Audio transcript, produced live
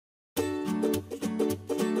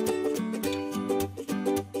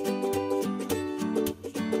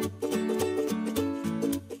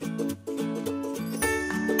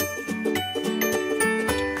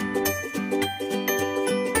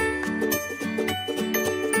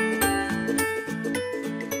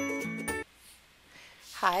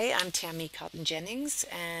Hi, I'm Tammy Cotton-Jennings,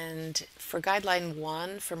 and for Guideline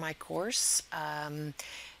 1 for my course,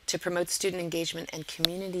 to promote student engagement and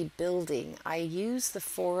community building, I use the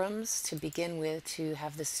forums to begin with to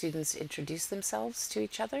have the students introduce themselves to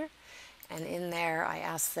each other. And in there, I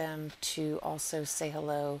ask them to also say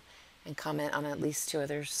hello and comment on at least two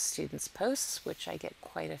other students' posts, which I get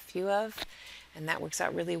quite a few of, and that works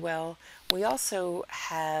out really well. We also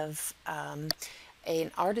have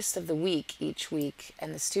an artist of the week each week,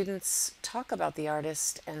 and the students talk about the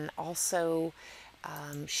artist and also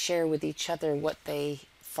share with each other what they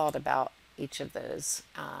thought about each of those.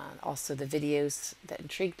 Also the videos that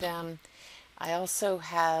intrigued them. I also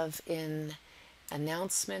have in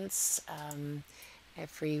announcements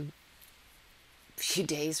every few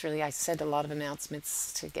days, really. I send a lot of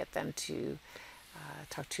announcements to get them to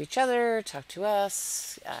talk to each other, talk to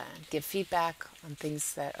us, give feedback on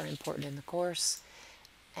things that are important in the course.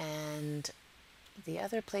 And the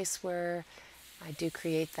other place where I do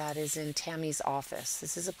create that is in Tammy's office.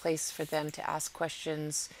 This is a place for them to ask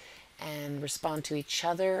questions and respond to each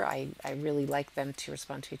other. I really like them to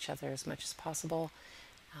respond to each other as much as possible.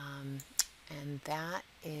 And that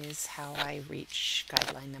is how I reach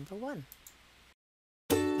guideline number 1.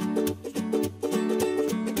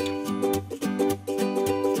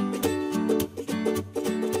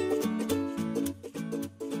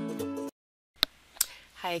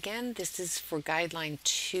 Hi again, this is for Guideline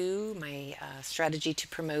 2, my strategy to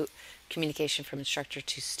promote communication from instructor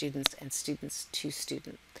to students and students to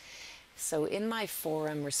student. So in my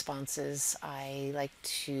forum responses, I like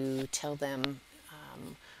to tell them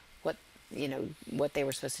what they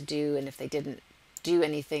were supposed to do, and if they didn't do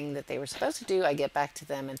anything that they were supposed to do, I get back to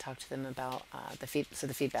them and talk to them about the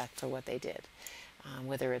feedback for what they did,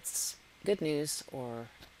 whether it's good news or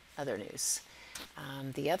other news.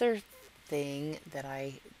 The other thing that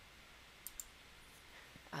I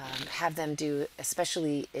have them do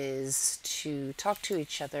especially is to talk to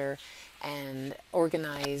each other and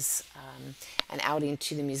organize an outing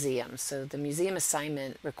to the museum. So the museum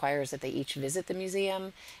assignment requires that they each visit the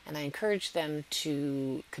museum, and I encourage them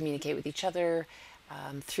to communicate with each other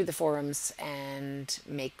through the forums and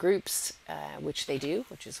make groups, which they do,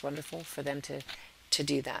 which is wonderful for them to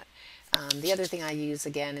do that. The other thing I use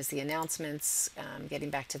again is the announcements, getting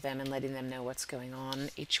back to them and letting them know what's going on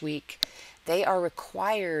each week. They are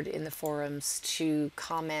required in the forums to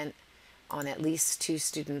comment on at least two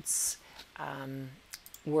students'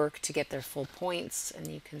 work to get their full points, and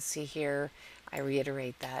you can see here I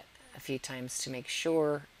reiterate that a few times to make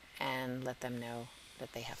sure and let them know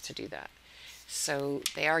that they have to do that. So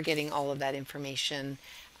they are getting all of that information,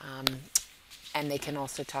 and they can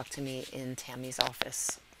also talk to me in Tammy's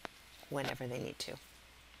office whenever they need to.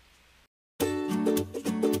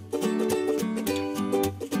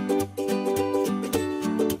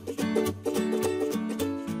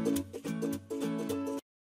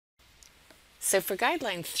 So for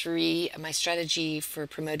Guideline 3, my strategy for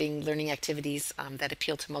promoting learning activities that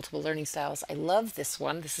appeal to multiple learning styles, I love this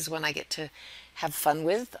one. This is one I get to have fun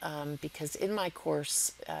with because in my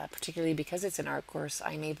course, particularly because it's an art course,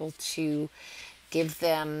 I'm able to give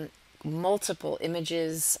them multiple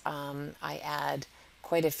images. I add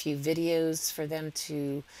quite a few videos for them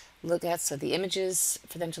to look at. So the images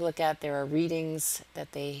for them to look at, there are readings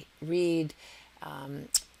that they read.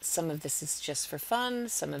 Some of this is just for fun.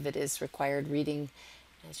 Some of it is required reading.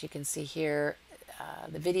 As you can see here,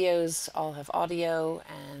 the videos all have audio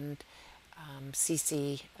and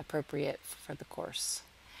CC appropriate for the course.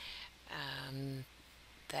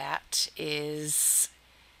 That is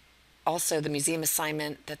also the museum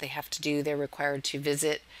assignment that they have to do. They're required to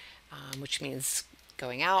visit, which means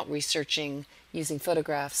going out, researching, using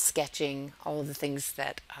photographs, sketching, all of the things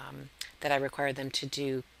that I require them to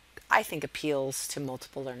do, I think appeals to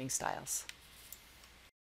multiple learning styles.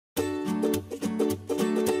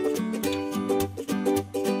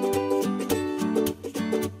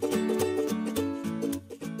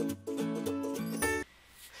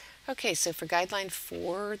 Okay, so for Guideline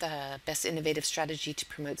 4, the best innovative strategy to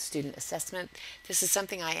promote student assessment, this is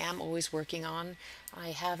something I am always working on.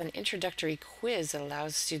 I have an introductory quiz that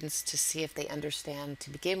allows students to see if they understand, to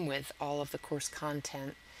begin with, all of the course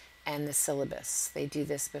content and the syllabus. They do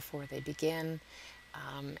this before they begin,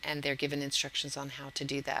 and they're given instructions on how to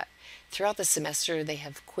do that. Throughout the semester, they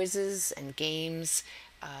have quizzes and games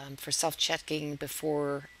for self-checking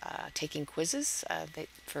before taking quizzes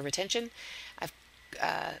for retention. I've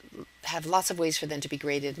have lots of ways for them to be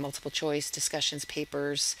graded: multiple choice, discussions,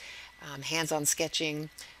 papers, hands-on sketching.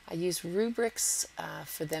 I use rubrics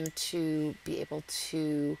for them to be able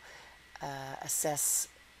to assess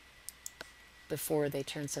before they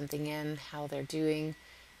turn something in, how they're doing.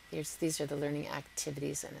 these are the learning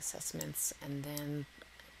activities and assessments, and then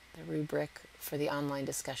the rubric for the online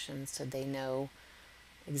discussion so they know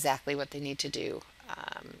exactly what they need to do.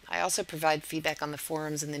 I also provide feedback on the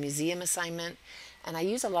forums and the museum assignment, and I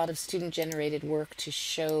use a lot of student-generated work to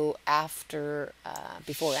show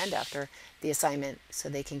before and after the assignment so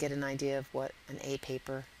they can get an idea of what an A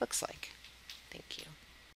paper looks like. Thank you.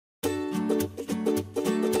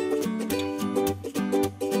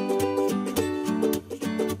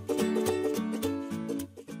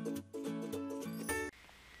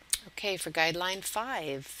 Okay, for guideline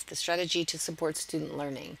 5, the strategy to support student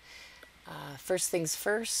learning. First things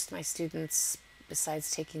first, my students,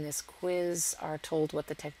 besides taking this quiz, are told what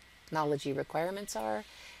the technology requirements are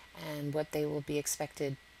and what they will be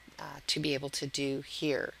expected to be able to do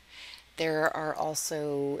here. There are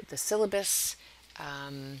also the syllabus,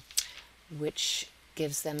 which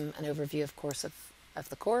gives them an overview, of course, of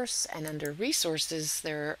the course, and under resources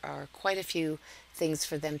there are quite a few things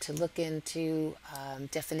for them to look into,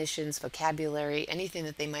 definitions, vocabulary, anything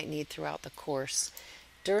that they might need throughout the course.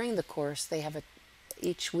 During the course, they have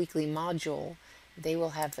each weekly module, they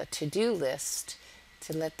will have a to-do list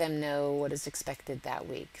to let them know what is expected that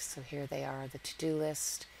week. So here they are, the to-do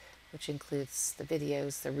list, which includes the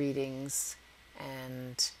videos, the readings,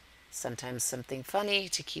 and sometimes something funny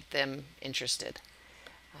to keep them interested.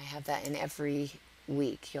 I have that in every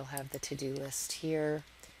week. You'll have the to-do list here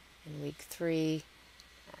in week 3,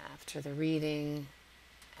 after the reading,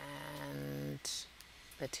 and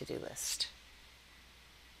the to-do list.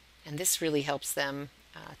 And this really helps them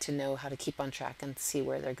to know how to keep on track and see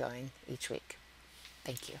where they're going each week.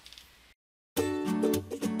 Thank you.